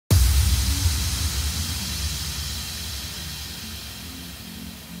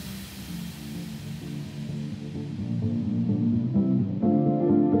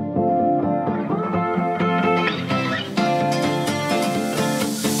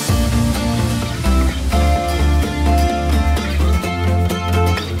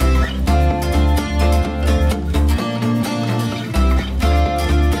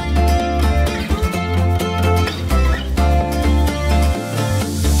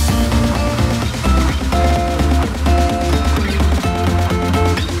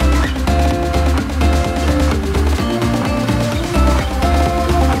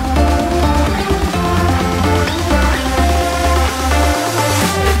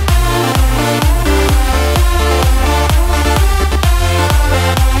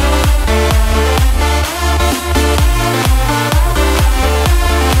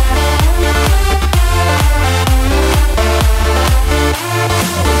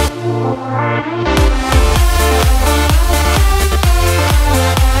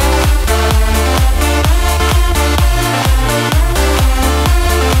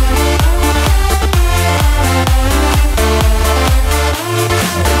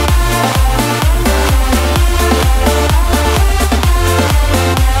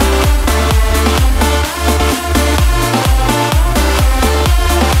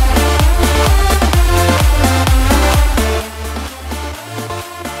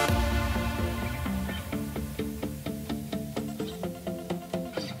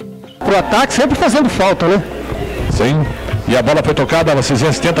pro ataque, sempre fazendo falta, né? Sim. E a bola foi tocada, a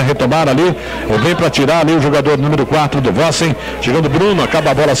Vacizense tenta retomar ali, vem para tirar ali o jogador número 4 do Vocem, chegando Bruno,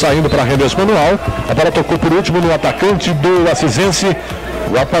 acaba a bola saindo para arremesso manual, a bola tocou por último no atacante do Vacizense,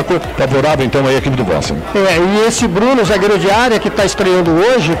 o ataque favorável então aí a equipe do Vocem. E esse Bruno, zagueiro de área, que está estreando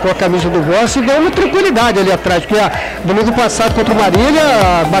hoje com a camisa do Vocem, deu uma tranquilidade ali atrás, porque domingo passado contra o Marília,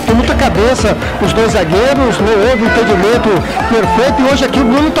 bateu muita cabeça os dois zagueiros, não houve um entendimento perfeito, e hoje aqui o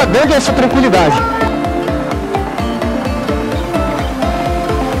Bruno está dando essa tranquilidade.